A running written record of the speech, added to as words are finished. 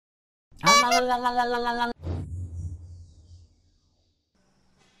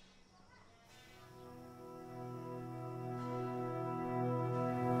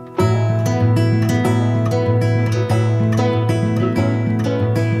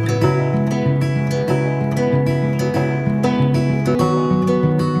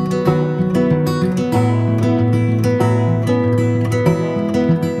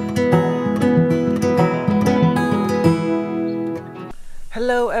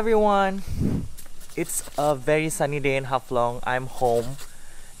Hello everyone, it's a very sunny day in Haflong. I'm home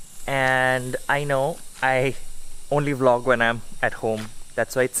and I know I only vlog when I'm at home.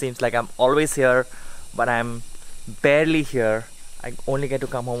 That's why it seems like I'm always here, but I'm barely here. I only get to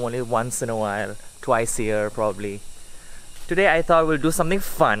come home only once in a while, twice a year probably. Today I thought we'll do something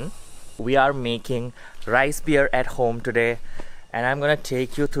fun. We are making rice beer at home today and I'm gonna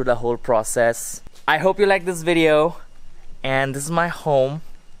take you through the whole process. I hope you like this video. And this is my home.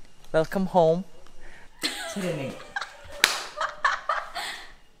 Welcome home. Say your name.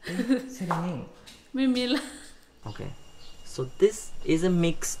 Say your name. Mimila. Okay. So this is a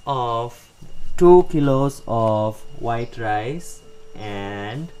mix of 2 kilos of white rice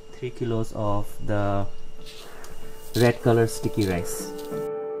and 3 kilos of the red color sticky rice.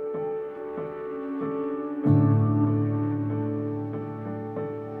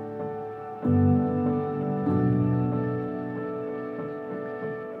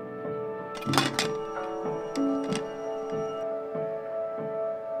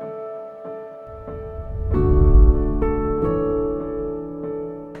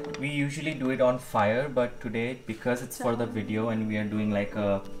 We usually do it on fire, but today because it's for the video and we are doing like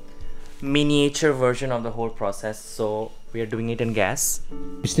a miniature version of the whole process, so we are doing it in gas.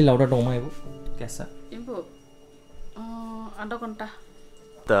 Still louder, Dima. Kaisa?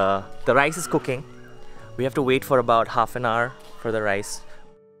 The rice is cooking. We have to wait for about half an hour for the rice.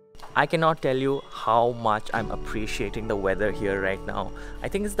 I cannot tell you how much I'm appreciating the weather here right now. I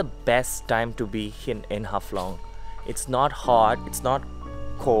think it's the best time to be in Haflong. It's not hot, it's not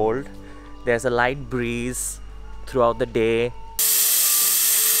cold. There's a light breeze throughout the day.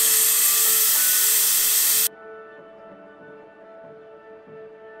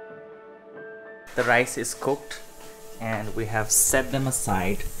 The rice is cooked and we have set them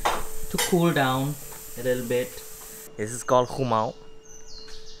aside to cool down a little bit. This is called humao.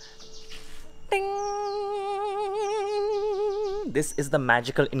 Ding! This is the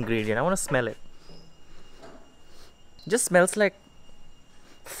magical ingredient. I want to smell it. Just smells like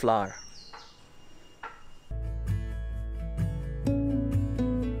flour.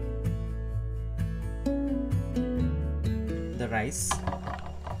 The rice,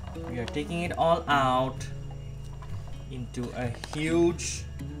 we are taking it all out into a huge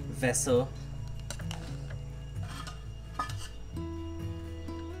vessel.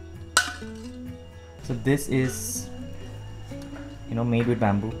 So this is, made with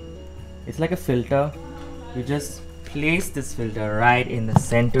bamboo. It's like a filter. You just place this filter right in the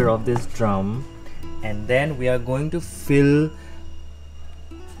center of this drum, and then we are going to fill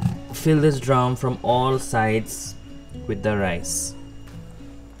this drum from all sides with the rice.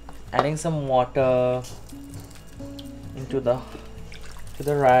 Adding some water into the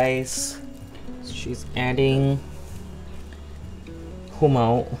rice. She's adding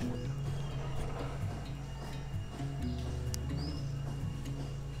humao.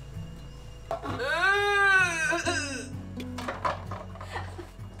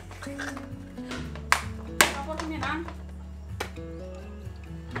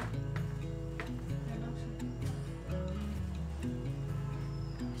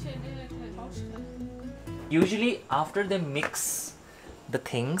 Usually after they mix the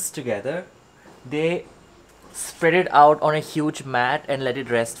things together, they spread it out on a huge mat and let it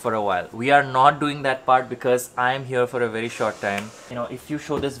rest for a while. We are not doing that part because I am here for a very short time. If you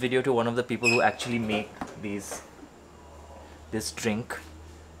show this video to one of the people who actually make this drink,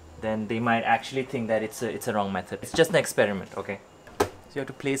 then they might actually think that it's a wrong method. It's just an experiment, okay? So you have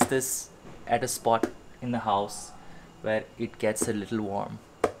to place this at a spot in the house where it gets a little warm.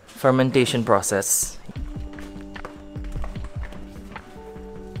 Fermentation process.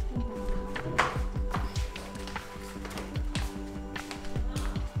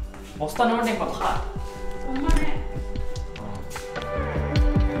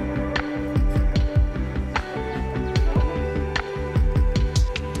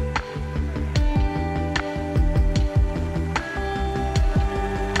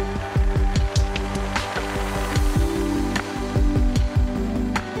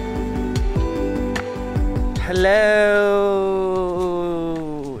 Hello!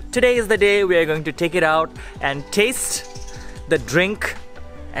 Today is the day we are going to take it out and taste the drink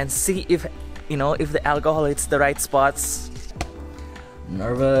and see if if the alcohol hits the right spots.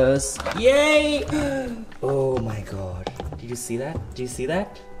 Nervous. Yay! Oh my god. Did you see that? Did you see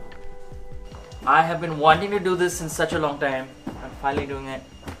that? I have been wanting to do this in such a long time. I'm finally doing it.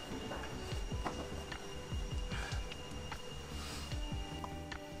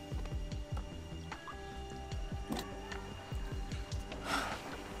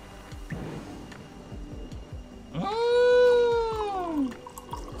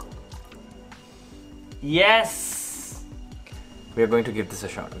 Yes! We are going to give this a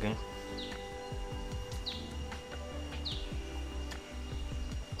shot, okay?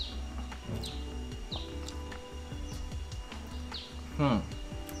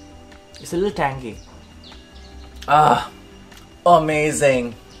 It's a little tangy. Ah,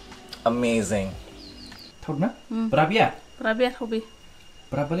 amazing. Amazing. Thod na? Berapa? Berapa hobi?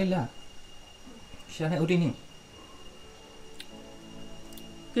 Berapa lila? Siapa udah ni?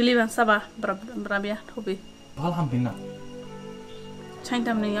 Pilih bang sabah berapa hobi? Bahal hampir na. Cang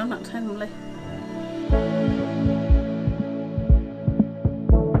tam ni yang nak cang mulai.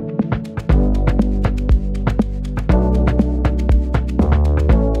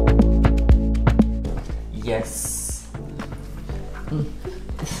 Yes.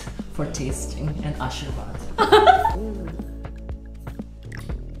 For tasting and Ashirwad.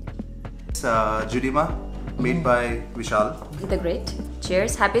 It's Judima, made by Vishal. The Great.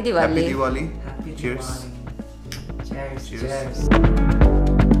 Cheers. Happy Diwali. Happy Diwali. Happy Cheers. Diwali. Cheers. Cheers. Cheers.